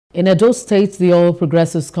In Edo State, the All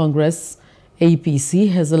Progressive Congress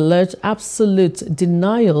APC has alleged absolute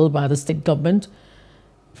denial by the state government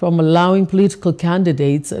from allowing political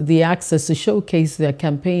candidates the access to showcase their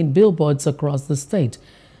campaign billboards across the state.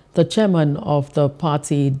 The chairman of the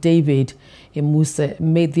party, David Imuse,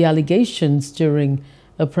 made the allegations during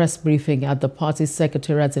a press briefing at the party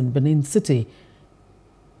secretariat in Benin City.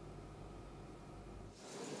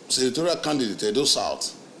 Senatorial candidate Edo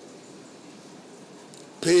South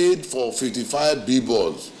paid for 55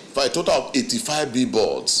 billboards, for a total of 85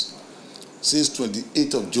 billboards since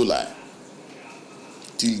 28th of July.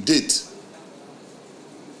 Till date,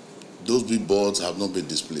 those billboards have not been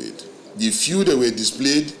displayed. The few that were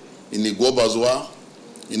displayed in Igwobazwa,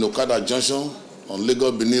 in Okada Junction, on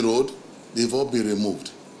Lagos Benin Road, they've all been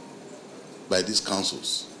removed by these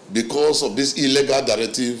councils because of this illegal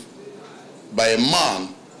directive by a man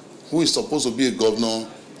who is supposed to be a governor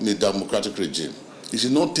in a democratic regime. He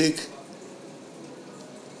should not take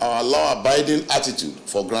our law-abiding attitude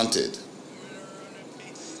for granted.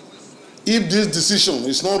 If this decision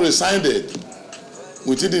is not rescinded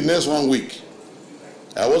within the next 1 week,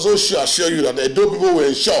 I also assure you that the Edo people will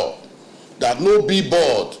ensure that no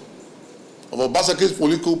billboard of Obaseki's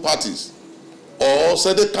political parties or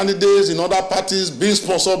certain candidates in other parties being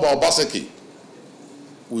sponsored by Obaseki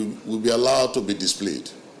will be allowed to be displayed.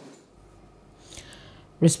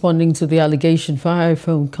 Responding to the allegation via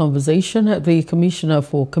phone conversation, the Commissioner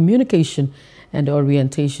for Communication and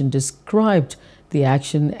Orientation described the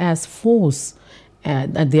action as false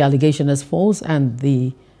and the allegation as false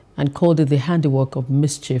and called it the handiwork of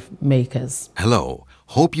mischief makers. Hello,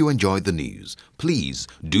 hope you enjoyed the news. Please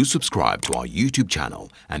do subscribe to our YouTube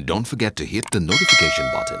channel and don't forget to hit the notification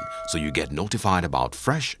button so you get notified about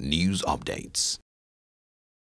fresh news updates.